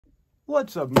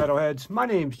What's up, metalheads? My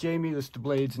name's Jamie. This is the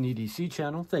Blades and EDC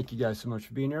channel. Thank you guys so much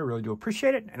for being here. Really do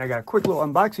appreciate it. And I got a quick little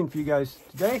unboxing for you guys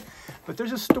today. But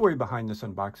there's a story behind this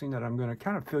unboxing that I'm going to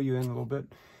kind of fill you in a little bit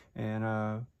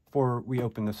and before we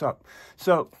open this up.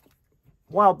 So, a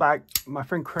while back, my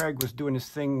friend Craig was doing his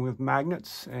thing with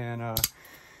magnets, and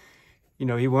you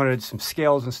know, he wanted some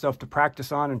scales and stuff to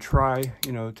practice on and try,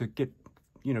 you know, to get,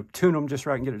 you know, tune them just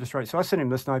right and get it just right. So I sent him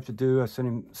this knife to do. I sent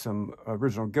him some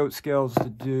original goat scales to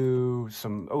do,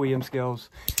 some OEM scales.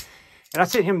 And I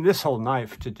sent him this whole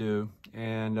knife to do.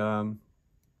 And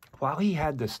while he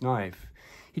had this knife,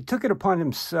 he took it upon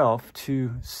himself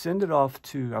to send it off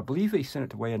to, I believe he sent it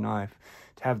to Weigh a Knife,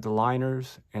 to have the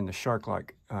liners and the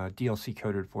shark-like DLC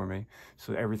coated for me.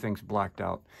 So everything's blacked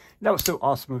out. That was so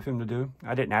awesome of him to do.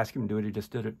 I didn't ask him to do it. He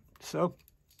just did it. So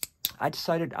I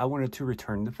decided I wanted to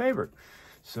return the favor.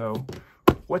 So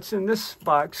what's in this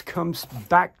box comes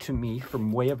back to me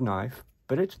from Way of Knife,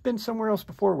 but it's been somewhere else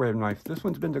before Way of Knife. This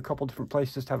one's been to a couple different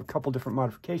places to have a couple different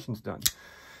modifications done.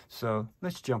 So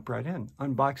let's jump right in.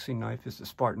 Unboxing knife is the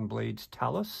Spartan Blades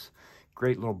Talus.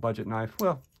 Great little budget knife.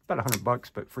 Well, about $100,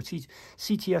 but for CTS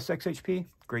XHP,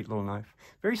 great little knife.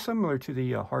 Very similar to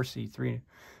the Harsey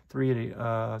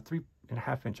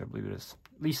 3.5 inch, I believe it is.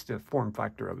 At least the form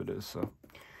factor of it is. So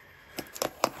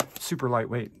super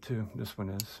lightweight too, this one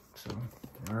is. So,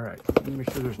 all right, let me make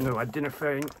sure there's no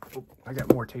identifying. Oh, I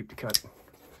got more tape to cut.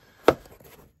 Gotta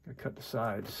cut the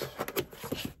sides.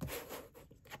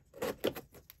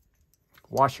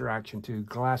 Washer action too,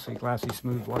 glassy,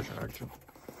 smooth washer action.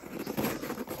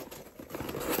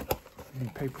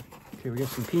 And paper. Okay, we got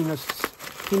some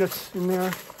peanuts in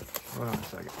there. Hold on a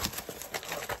second.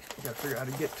 I gotta figure out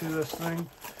how to get to this thing.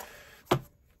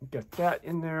 Got that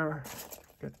in there.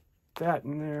 That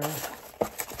in there,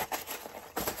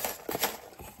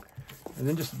 and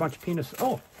then just a bunch of peanuts.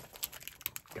 Oh,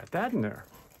 got that in there.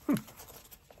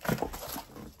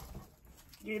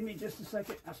 Give me just a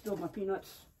second. I spilled my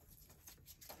peanuts.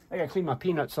 I gotta clean my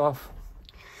peanuts off.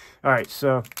 All right,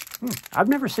 so I've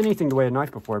never sent anything to Weigh a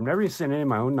Knife before. I've never even sent any of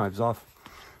my own knives off.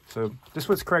 So this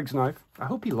was Craig's knife. I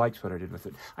hope he likes what I did with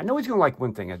it. I know he's gonna like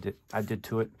one thing I did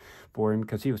to it for him,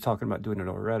 because he was talking about doing it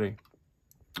already.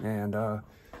 And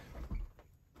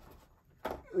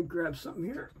let me grab something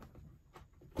here.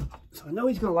 So I know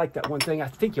he's going to like that one thing. I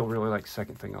think he'll really like the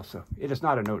second thing also. It is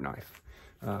not a note knife.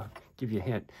 Give you a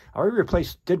hint. I already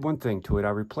did one thing to it. I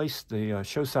replaced the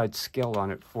show side scale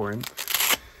on it for him.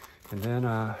 And then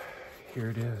here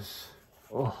it is.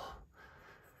 Oh,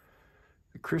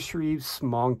 the Chris Reeves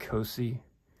small Inkosi.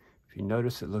 If you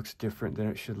notice, it looks different than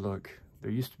it should look.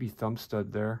 There used to be thumb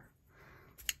stud there.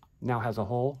 Now has a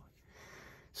hole.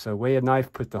 So Weigh a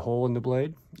Knife put the hole in the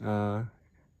blade.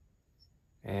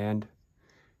 And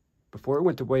before it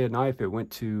went to Weigh a Knife, it went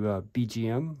to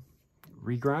BGM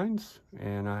regrinds,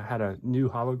 and I had a new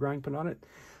hollow grind put on it,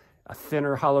 a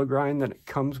thinner hollow grind than it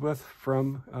comes with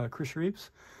from Chris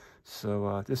Reeves.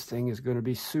 So this thing is going to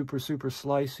be super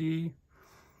slicey.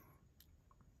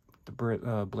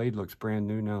 The blade looks brand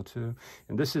new now too.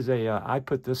 And this is a, I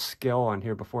put this scale on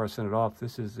here before I sent it off.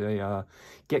 This is a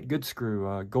Get Good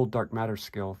Screw Gold Dark Matter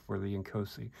scale for the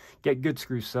Inkosi. Get Good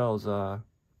Screw sells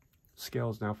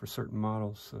scales now for certain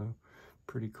models, so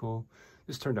pretty cool.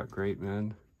 This turned out great,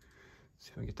 man. Let's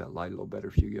see if I can get that light a little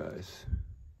better for you guys.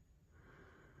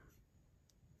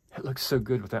 It looks so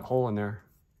good with that hole in there.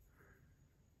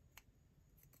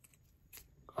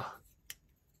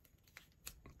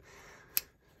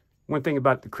 One thing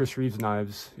about the Chris Reeves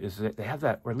knives is that they have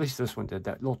that, or at least this one did,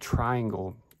 that little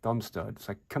triangle thumb stud. It's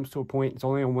like, comes to a point, it's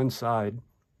only on one side.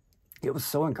 It was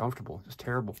so uncomfortable, just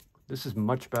terrible. This is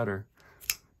much better.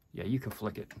 Yeah, you can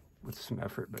flick it with some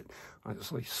effort, but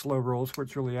honestly, slow rolls where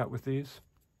it's really at with these.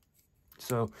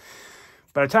 So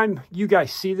by the time you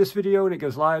guys see this video and it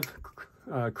goes live,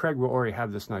 Craig will already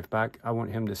have this knife back. I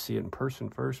want him to see it in person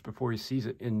first before he sees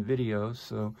it in videos.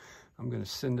 So I'm going to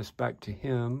send this back to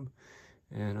him,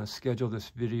 and I'll schedule this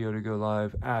video to go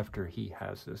live after he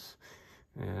has this,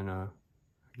 and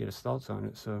get his thoughts on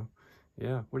it. So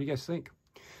yeah, what do you guys think?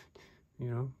 You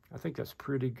know, I think that's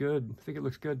pretty good. I think it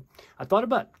looks good. I thought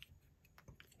about,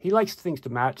 he likes things to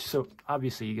match, so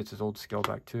obviously he gets his old scale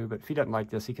back too, but if he doesn't like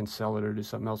this, he can sell it or do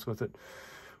something else with it.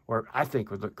 Or I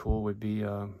think would look cool would be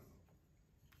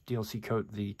DLC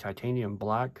coat the titanium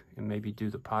black and maybe do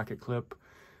the pocket clip,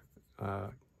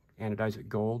 anodize it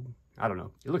gold. I don't know.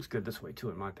 It looks good this way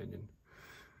too, in my opinion.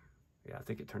 Yeah, I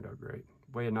think it turned out great.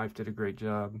 Weigh a Knife did a great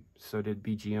job. So did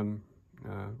BGM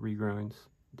regrinds.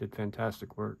 Did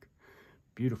fantastic work.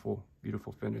 Beautiful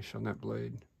finish on that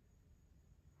blade.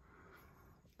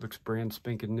 Looks brand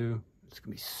spanking new. It's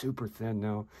gonna be super thin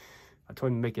now. I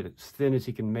told him to make it as thin as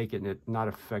he can make it and it not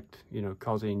affect, you know,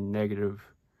 cause any negative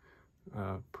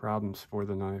problems for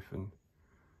the knife. And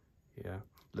yeah,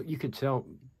 look, you could tell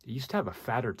it used to have a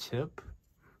fatter tip,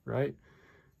 right?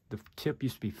 The tip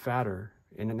used to be fatter,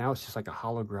 and now it's just like a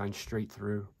hollow grind straight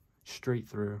through.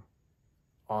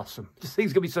 Awesome. This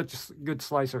thing's gonna be such a good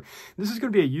slicer. This is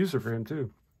gonna be a user for him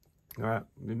too. All right,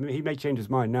 he may change his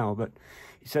mind now, but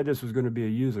he said this was gonna be a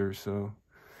user, so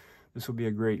this will be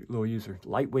a great little user.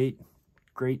 Lightweight,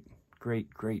 great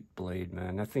blade,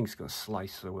 man. That thing's gonna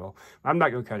slice so well. I'm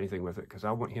not gonna cut anything with it because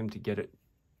I want him to get it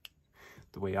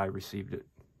the way I received it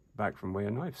back from Way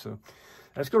of Knife. So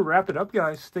that's gonna wrap it up,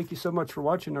 guys. Thank you so much for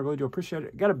watching. I really do appreciate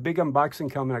it. I got a big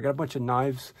unboxing coming. I got a bunch of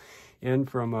knives in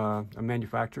from a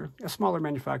manufacturer, a smaller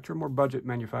manufacturer, more budget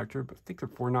manufacturer, but I think they're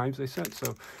 4 knives they sent. So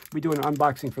we'll be doing an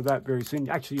unboxing for that very soon.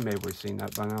 Actually, you may have already seen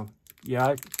that by now.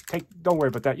 Yeah, don't worry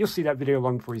about that. You'll see that video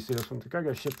long before you see this one. I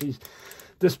gotta ship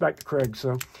this back to Craig.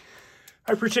 So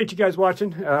I appreciate you guys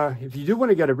watching. If you do want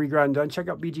to get a regrind done, check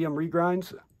out BGM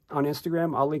Regrinds on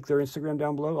Instagram. I'll link their Instagram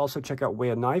down below. Also check out Way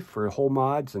of Knife for whole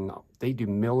mods, and they do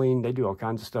milling. They do all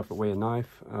kinds of stuff at Way of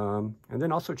Knife. And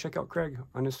then also check out Craig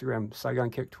on Instagram,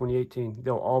 Saigon Kick 2018.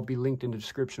 They'll all be linked in the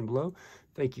description below.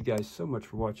 Thank you guys so much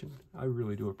for watching. I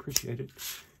really do appreciate it.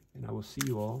 And I will see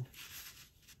you all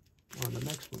on the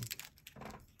next one.